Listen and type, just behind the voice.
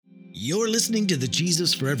You're listening to the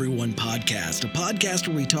Jesus for Everyone podcast, a podcast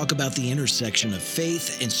where we talk about the intersection of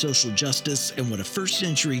faith and social justice and what a first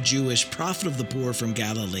century Jewish prophet of the poor from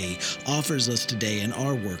Galilee offers us today in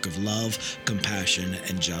our work of love, compassion,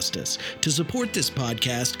 and justice. To support this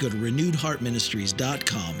podcast, go to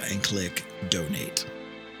renewedheartministries.com and click donate.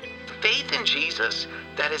 Faith in Jesus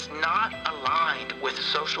that is not aligned with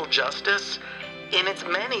social justice in its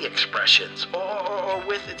many expressions or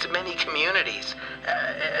with its many communities,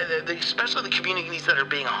 especially the communities that are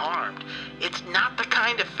being harmed. It's not the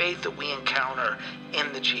kind of faith that we encounter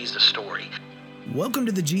in the Jesus story. Welcome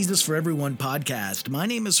to the Jesus for Everyone podcast. My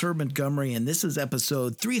name is Herb Montgomery, and this is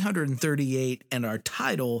episode 338, and our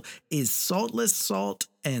title is Saltless Salt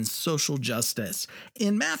and Social Justice.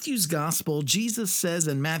 In Matthew's Gospel, Jesus says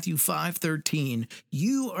in Matthew 5:13,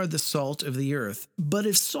 "You are the salt of the earth, but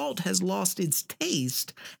if salt has lost its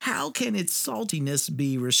taste, how can its saltiness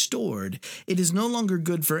be restored? It is no longer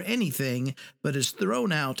good for anything, but is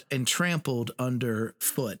thrown out and trampled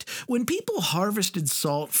underfoot." When people harvested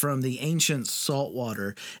salt from the ancient salt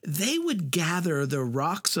water, they would gather the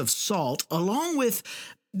rocks of salt along with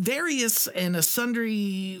various and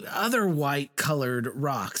sundry other white-colored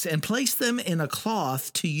rocks and place them in a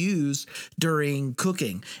cloth to use during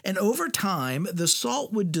cooking. And over time, the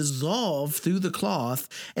salt would dissolve through the cloth,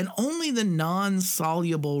 and only the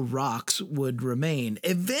non-soluble rocks would remain.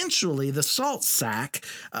 Eventually, the salt sack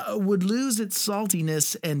would lose its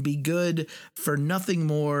saltiness and be good for nothing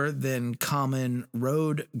more than common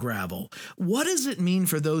road gravel. What does it mean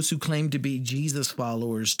for those who claim to be Jesus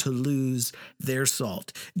followers to lose their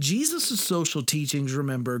salt? Jesus' social teachings,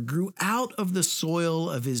 remember, grew out of the soil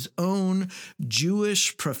of his own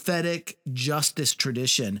Jewish prophetic justice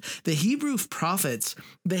tradition. The Hebrew prophets,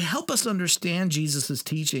 they help us understand Jesus'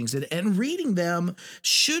 teachings, and reading them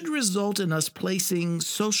should result in us placing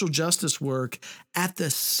social justice work at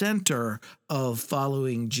the center of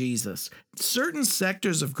following Jesus. Certain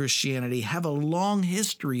sectors of Christianity have a long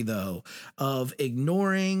history, though, of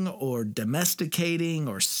ignoring or domesticating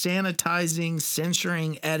or sanitizing,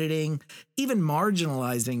 censoring, editing, even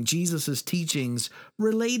marginalizing Jesus' teachings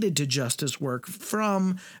related to justice work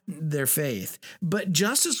from their faith. But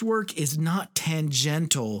justice work is not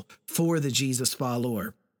tangential for the Jesus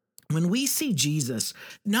follower. When we see Jesus,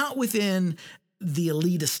 not within the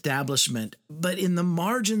elite establishment, but in the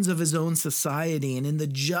margins of his own society and in the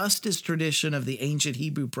justice tradition of the ancient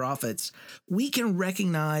Hebrew prophets, we can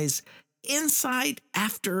recognize insight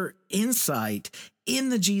after insight in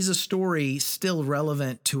the Jesus story still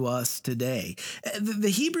relevant to us today. The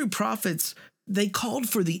Hebrew prophets, they called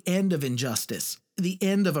for the end of injustice, the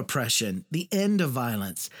end of oppression, the end of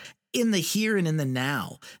violence. In the here and in the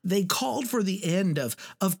now. They called for the end of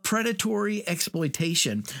predatory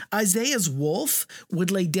exploitation. Isaiah's wolf would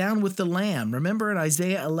lay down with the lamb. Remember in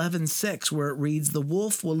Isaiah 11:6, where it reads, "The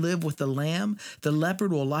wolf will live with the lamb, the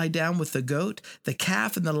leopard will lie down with the goat, the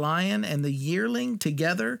calf and the lion and the yearling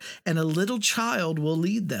together, and a little child will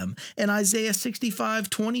lead them." And Isaiah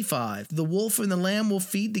 65:25, "The wolf and the lamb will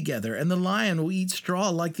feed together, and the lion will eat straw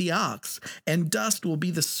like the ox, and dust will be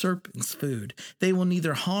the serpent's food. They will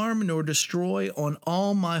neither harm nor destroy on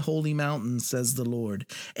all my holy mountains, says the Lord."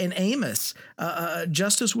 In Amos,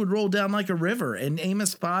 justice would roll down like a river. In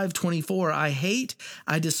Amos 5:24,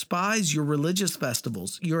 I despise your religious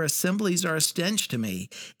festivals. Your assemblies are a stench to me.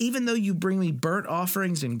 Even though you bring me burnt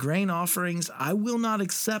offerings and grain offerings, I will not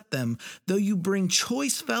accept them. Though you bring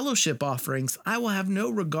choice fellowship offerings, I will have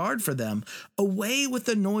no regard for them. Away with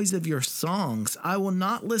the noise of your songs. I will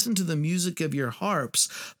not listen to the music of your harps,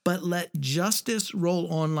 but let justice roll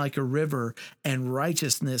on like a river and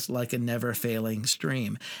righteousness like a never-failing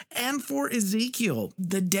stream. And for Ezekiel,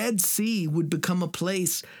 the Dead Sea would become a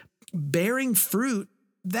place bearing fruit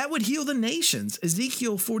that would heal the nations.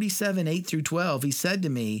 Ezekiel 47:8-12, he said to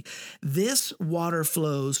me, "This water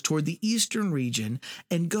flows toward the eastern region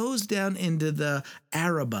and goes down into the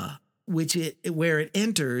Arabah, where it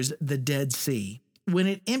enters the Dead Sea. When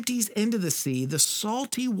it empties into the sea, the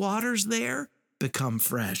salty waters there become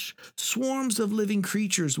fresh. Swarms of living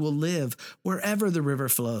creatures will live wherever the river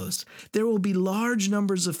flows. There will be large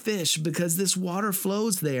numbers of fish because this water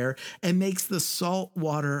flows there and makes the salt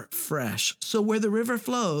water fresh. So where the river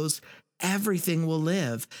flows, everything will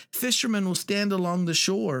live. Fishermen will stand along the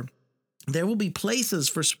shore There will be places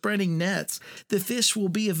for spreading nets. The fish will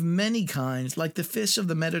be of many kinds, like the fish of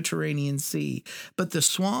the Mediterranean Sea. But the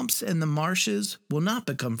swamps and the marshes will not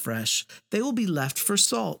become fresh. They will be left for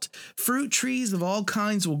salt. Fruit trees of all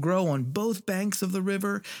kinds will grow on both banks of the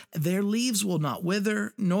river. Their leaves will not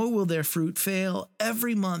wither, nor will their fruit fail.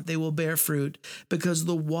 Every month they will bear fruit, because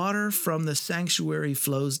the water from the sanctuary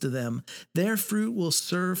flows to them. Their fruit will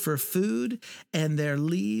serve for food, and their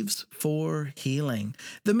leaves for healing.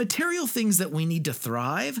 The material things that we need to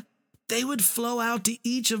thrive, they would flow out to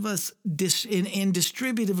each of us in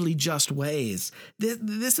distributively just ways.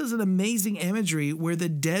 This is an amazing imagery where the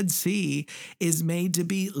Dead Sea is made to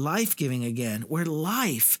be life-giving again, where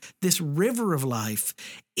life, this river of life,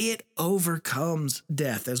 it overcomes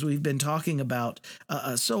death, as we've been talking about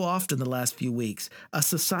so often the last few weeks. A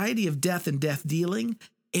society of death and death dealing,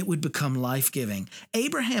 it would become life-giving.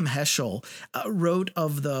 Abraham Heschel wrote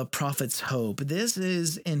of the prophet's hope. This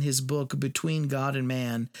is in his book, Between God and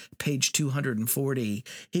Man, page 240.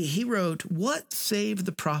 He wrote, "What saved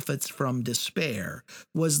the prophets from despair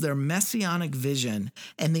was their messianic vision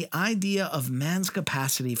and the idea of man's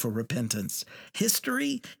capacity for repentance.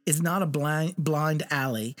 History is not a blind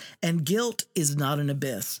alley, and guilt is not an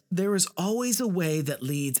abyss. There is always a way that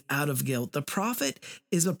leads out of guilt. The prophet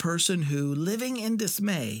is a person who, living in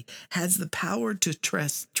dismay, has the power to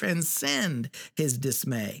transcend his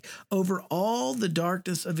dismay. Over all the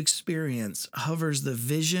darkness of experience hovers the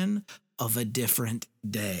vision of a different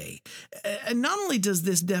day." And not only does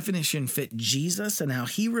this definition fit Jesus and how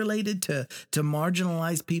he related to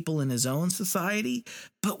marginalized people in his own society,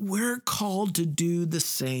 but we're called to do the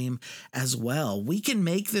same as well. We can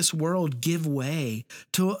make this world give way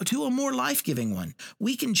to a more life-giving one.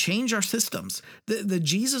 We can change our systems. The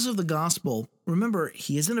Jesus of the gospel, remember,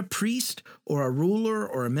 he isn't a priest or a ruler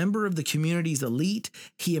or a member of the community's elite.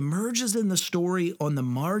 He emerges in the story on the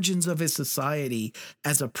margins of his society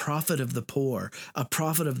as a prophet of the poor, a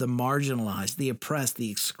prophet of the marginalized, the oppressed, the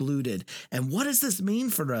excluded. And what does this mean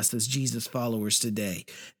for us as Jesus followers today?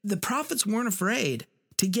 The prophets weren't afraid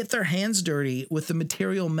to get their hands dirty with the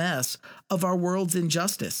material mess of our world's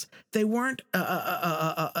injustice. They weren't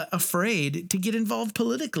afraid to get involved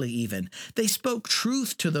politically even. They spoke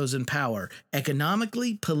truth to those in power,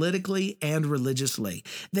 economically, politically, and religiously.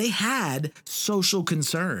 They had social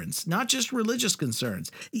concerns, not just religious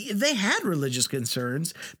concerns. They had religious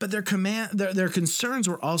concerns, but their concerns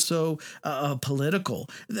were also political.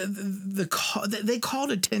 They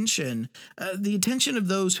called attention, the attention of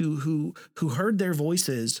those who heard their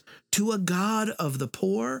voices, to a God of the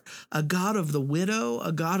poor, a God of the widow,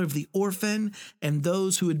 a God of the orphan, and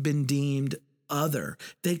those who had been deemed other.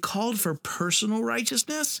 They called for personal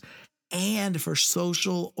righteousness and for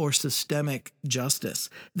social or systemic justice.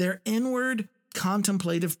 Their inward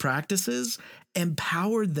contemplative practices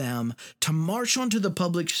empowered them to march onto the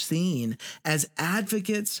public scene as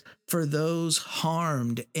advocates for those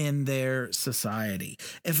harmed in their society.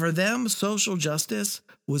 And for them, social justice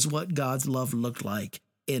was what God's love looked like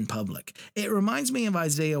in public. It reminds me of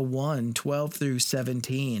Isaiah 1:12 through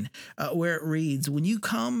 17, where it reads, "When you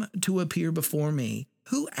come to appear before me,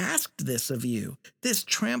 who asked this of you, this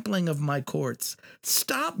trampling of my courts?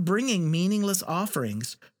 Stop bringing meaningless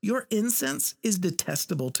offerings. Your incense is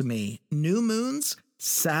detestable to me. New moons,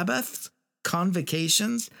 Sabbaths,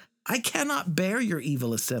 convocations, I cannot bear your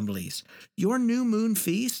evil assemblies. Your new moon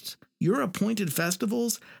feasts, your appointed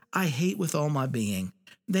festivals, I hate with all my being.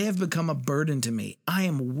 They have become a burden to me. I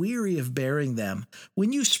am weary of bearing them.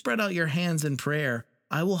 When you spread out your hands in prayer,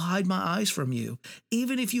 I will hide my eyes from you.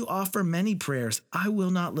 Even if you offer many prayers, I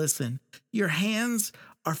will not listen. Your hands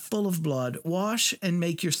are full of blood. Wash and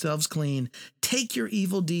make yourselves clean. Take your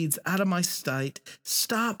evil deeds out of my sight.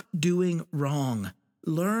 Stop doing wrong.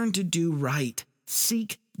 Learn to do right.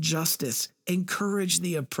 Seek justice. Encourage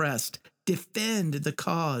the oppressed. Defend the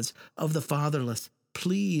cause of the fatherless.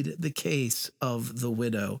 Plead the case of the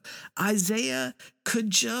widow." Isaiah could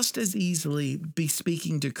just as easily be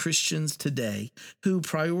speaking to Christians today who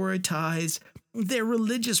prioritize their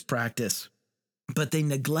religious practice, but they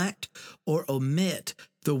neglect or omit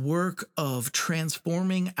the work of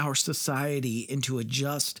transforming our society into a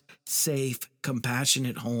just, safe,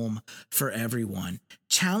 compassionate home for everyone.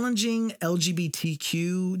 Challenging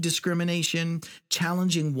LGBTQ discrimination,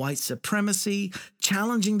 challenging white supremacy,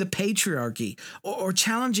 challenging the patriarchy, or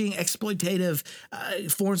challenging exploitative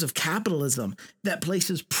forms of capitalism that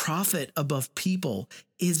places profit above people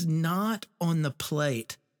is not on the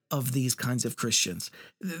plate of these kinds of Christians.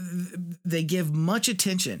 They give much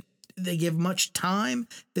attention. They give much time.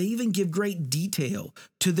 They even give great detail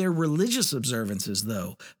to their religious observances,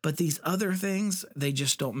 though. But these other things, they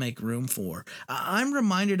just don't make room for. I'm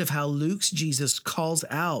reminded of how Luke's Jesus calls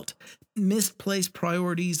out misplaced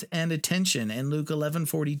priorities and attention in Luke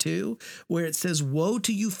 11:42, where it says, "Woe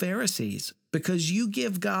to you, Pharisees, because you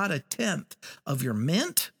give God a tenth of your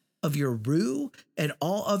mint, of your rue, and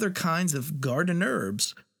all other kinds of garden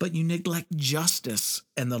herbs, but you neglect justice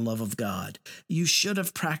and the love of God. You should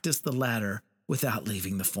have practiced the latter without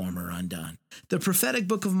leaving the former undone." The prophetic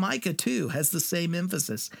book of Micah, too, has the same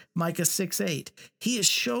emphasis. Micah 6:8. "He has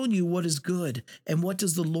shown you what is good, and what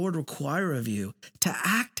does the Lord require of you? To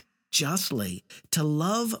act justly, to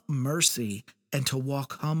love mercy, and to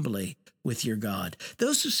walk humbly with your God."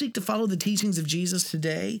 Those who seek to follow the teachings of Jesus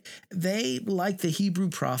today, they, like the Hebrew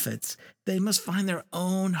prophets, they must find their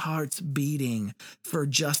own hearts beating for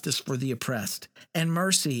justice for the oppressed and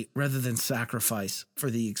mercy rather than sacrifice for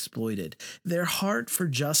the exploited. Their heart for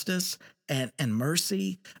justice and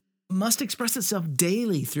mercy must express itself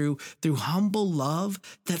daily through humble love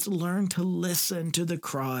that's learned to listen to the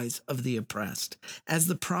cries of the oppressed. As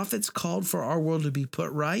the prophets called for our world to be put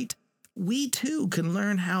right, we too can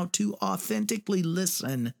learn how to authentically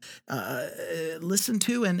listen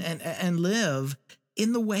to and live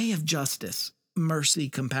in the way of justice, mercy,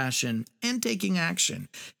 compassion, and taking action.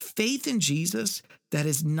 Faith in Jesus that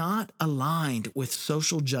is not aligned with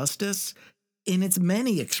social justice in its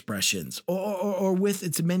many expressions or with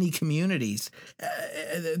its many communities,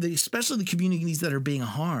 especially the communities that are being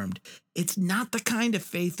harmed. It's not the kind of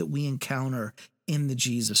faith that we encounter in the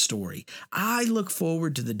Jesus story. I look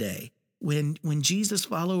forward to the day when Jesus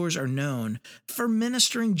followers are known for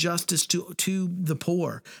ministering justice to the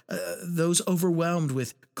poor, those overwhelmed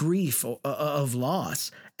with grief of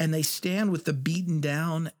loss, and they stand with the beaten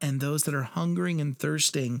down and those that are hungering and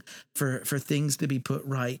thirsting for things to be put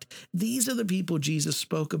right. These are the people Jesus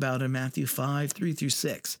spoke about in Matthew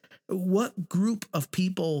 5:3-6. What group of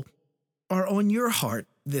people are on your heart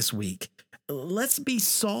this week? Let's be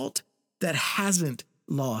salt that hasn't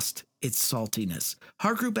lost its saltiness.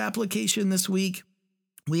 Heart group application this week.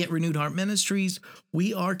 We at Renewed Heart Ministries,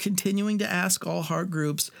 we are continuing to ask all heart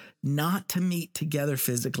groups not to meet together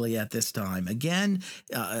physically at this time. Again,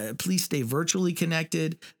 please stay virtually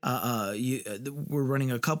connected. We're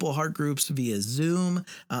running a couple heart groups via Zoom.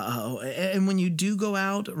 And when you do go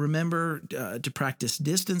out, remember to practice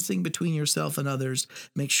distancing between yourself and others.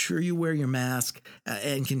 Make sure you wear your mask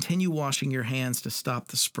and continue washing your hands to stop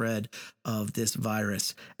the spread of this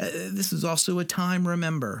virus. This is also a time,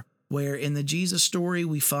 remember, where in the Jesus story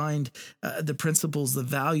we find the principles, the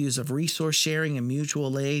values of resource sharing and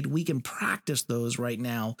mutual aid. We can practice those right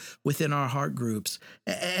now within our heart groups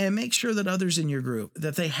and make sure that others in your group,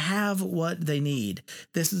 that they have what they need.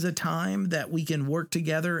 This is a time that we can work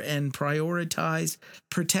together and prioritize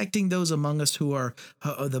protecting those among us who are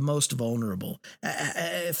the most vulnerable.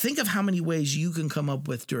 Think of how many ways you can come up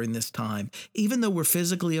with during this time, even though we're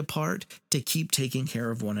physically apart, to keep taking care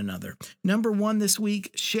of one another. Number one this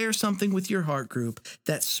week, share something with your heart group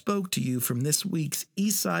that spoke to you from this week's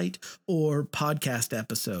eSight or podcast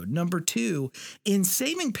episode. Number two, in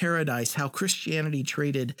Saving Paradise, How Christianity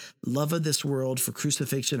Traded Love of This World for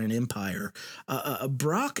Crucifixion and Empire,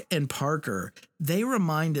 Brock and Parker, they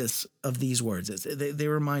remind us of these words. They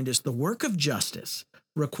remind us the work of justice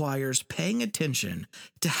requires paying attention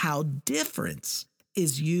to how difference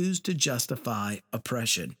is used to justify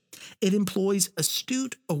oppression. It employs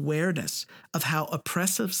astute awareness of how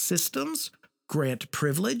oppressive systems grant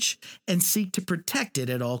privilege and seek to protect it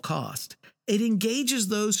at all cost. It engages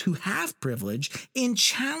those who have privilege in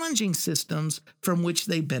challenging systems from which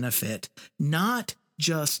they benefit, not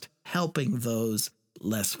just helping those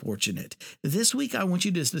less fortunate. This week, I want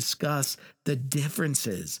you to discuss the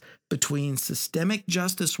differences between systemic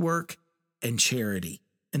justice work and charity.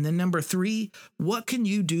 And then number three, what can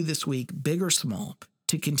you do this week, big or small,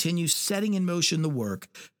 to continue setting in motion the work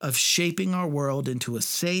of shaping our world into a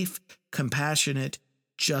safe, compassionate,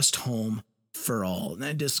 just home for all?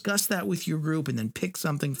 Now discuss that with your group and then pick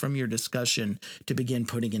something from your discussion to begin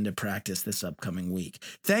putting into practice this upcoming week.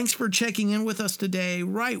 Thanks for checking in with us today,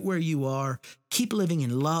 right where you are. Keep living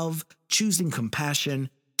in love, choosing compassion,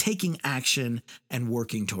 taking action, and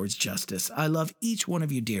working towards justice. I love each one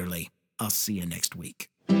of you dearly. I'll see you next week.